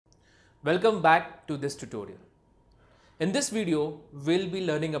Welcome back to this tutorial. In this video, we'll be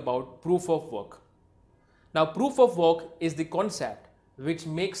learning about proof of work. Now, proof of work is the concept which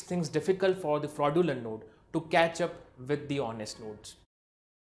makes things difficult for the fraudulent node to catch up with the honest nodes.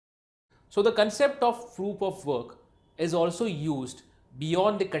 So the concept of proof of work is also used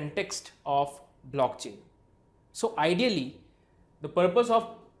beyond the context of blockchain. So ideally, the purpose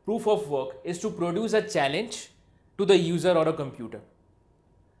of proof of work is to produce a challenge to the user or a computer.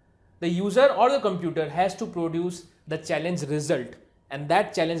 The user or the computer has to produce the challenge result, and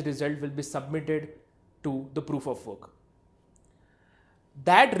that challenge result will be submitted to the proof of work.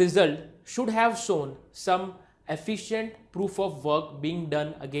 That result should have shown some efficient proof of work being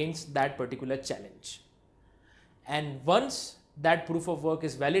done against that particular challenge. And once that proof of work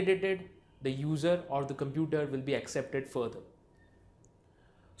is validated, the user or the computer will be accepted further.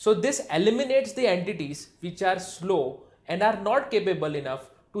 So this eliminates the entities which are slow and are not capable enough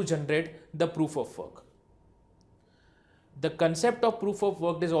to generate the proof of work. The concept of proof of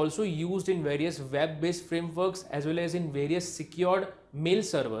work is also used in various web-based frameworks as well as in various secured mail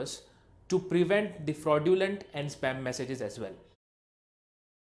servers to prevent the fraudulent and spam messages as well.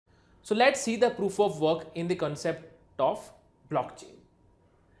 So let's see the proof of work in the concept of blockchain.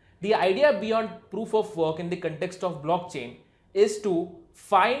 The idea beyond proof of work in the context of blockchain is to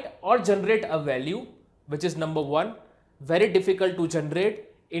find or generate a value which is number one, very difficult to generate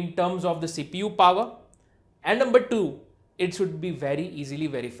in terms of the CPU power, and number two, it should be very easily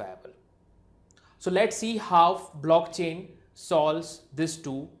verifiable. So let's see how blockchain solves these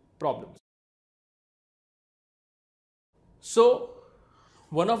two problems. So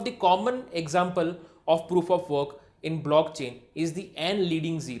one of the common example of proof of work in blockchain is the n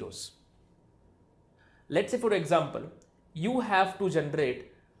leading zeros. Let's say, for example, you have to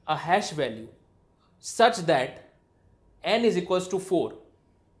generate a hash value such that n is equals to 4.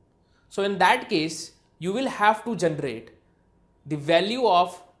 So in that case, you will have to generate the value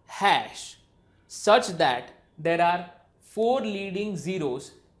of hash such that there are 4 leading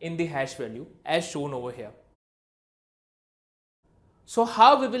zeros in the hash value as shown over here. So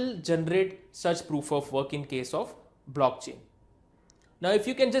how we will generate such proof of work in case of blockchain? Now, if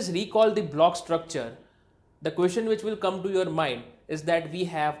you can just recall the block structure, the question which will come to your mind is that we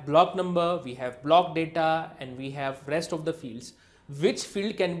have block number, we have block data, and we have rest of the fields. Which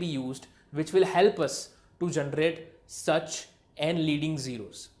field can be used which will help us to generate such n leading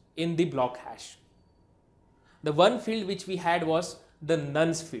zeros in the block hash? The one field which we had was the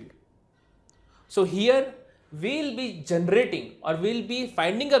nones field. So here we'll be generating or we'll be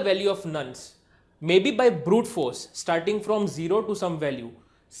finding a value of nones, maybe by brute force starting from 0 to some value,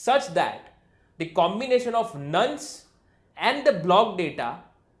 such that the combination of nones and the block data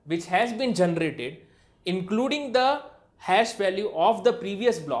which has been generated, including the hash value of the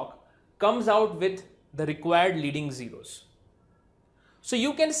previous block, comes out with the required leading zeros. So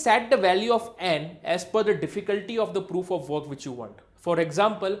you can set the value of n as per the difficulty of the proof of work which you want. For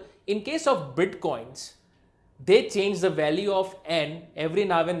example, in case of bitcoins, they change the value of n every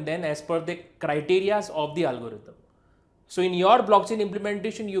now and then as per the criteria of the algorithm. So in your blockchain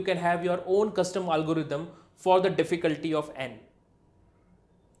implementation, you can have your own custom algorithm for the difficulty of n.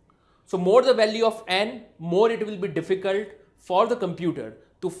 So more the value of n, more it will be difficult for the computer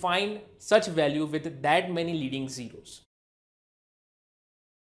to find such value with that many leading zeros.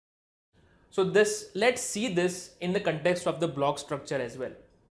 So let's see this in the context of the block structure as well.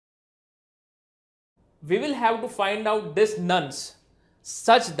 We will have to find out this nones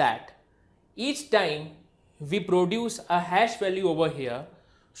such that each time we produce a hash value over here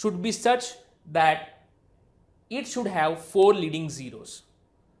should be such that it should have 4 leading zeros.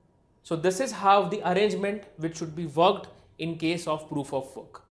 So this is how the arrangement which should be worked in case of proof of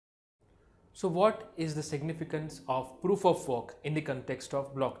work. So what is the significance of proof of work in the context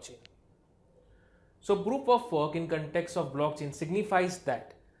of blockchain? So proof of work in context of blockchain signifies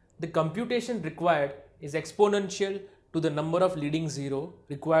that the computation required is exponential to the number of leading zero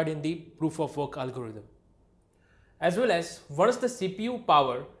required in the proof of work algorithm. As well as once the CPU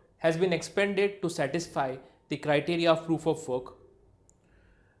power has been expended to satisfy the criteria of proof of work,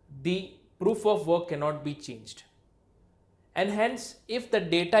 the proof of work cannot be changed. And hence, if the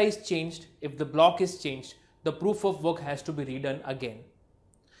data is changed, if the block is changed, the proof of work has to be redone again.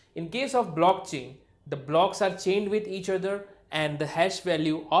 In case of blockchain, the blocks are chained with each other and the hash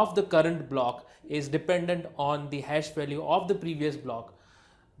value of the current block is dependent on the hash value of the previous block.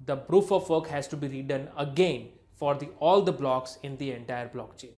 The proof of work has to be redone again for all the blocks in the entire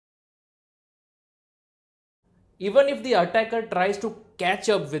blockchain. Even if the attacker tries to catch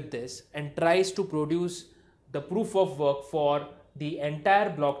up with this and tries to produce the proof of work for the entire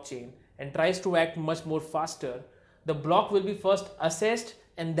blockchain and tries to act much more faster, the block will be first assessed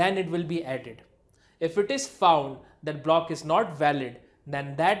and then it will be added. If it is found that block is not valid,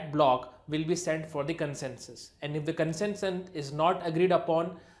 then that block will be sent for the consensus. And if the consensus is not agreed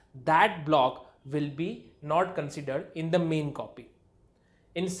upon, that block will be not considered in the main copy.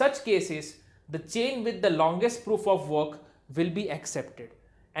 In such cases, the chain with the longest proof of work will be accepted,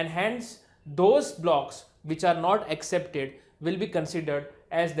 and hence those blocks which are not accepted will be considered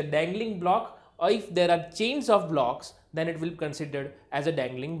as the dangling block, or if there are chains of blocks, then it will be considered as a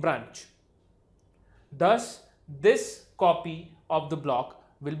dangling branch. Thus, this copy of the block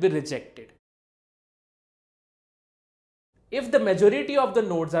will be rejected. If the majority of the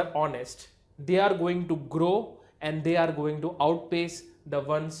nodes are honest, they are going to grow and they are going to outpace the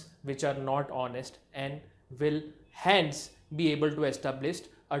ones which are not honest, and will hence be able to establish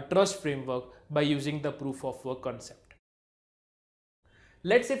a trust framework by using the proof of work concept.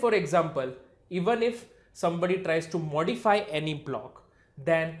 Let's say, for example, even if somebody tries to modify any block,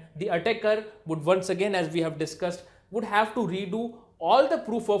 then the attacker would once again, as we have discussed, would have to redo all the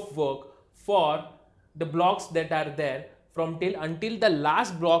proof of work for the blocks that are there until the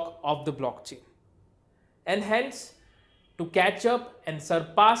last block of the blockchain. And hence, to catch up and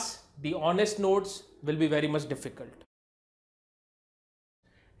surpass the honest nodes will be very much difficult.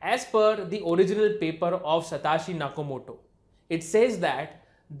 As per the original paper of Satoshi Nakamoto, it says that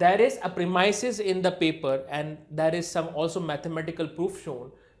there is a premises in the paper and there is some also mathematical proof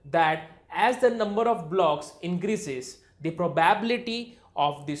shown that as the number of blocks increases, the probability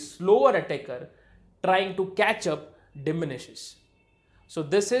of the slower attacker trying to catch up diminishes. So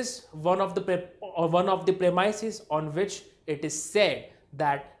this is one of the premises on which it is said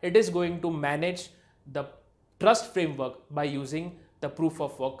that it is going to manage the trust framework by using the proof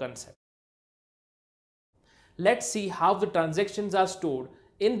of work concept. Let's see how the transactions are stored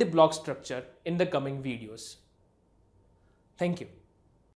in the block structure in the coming videos. Thank you.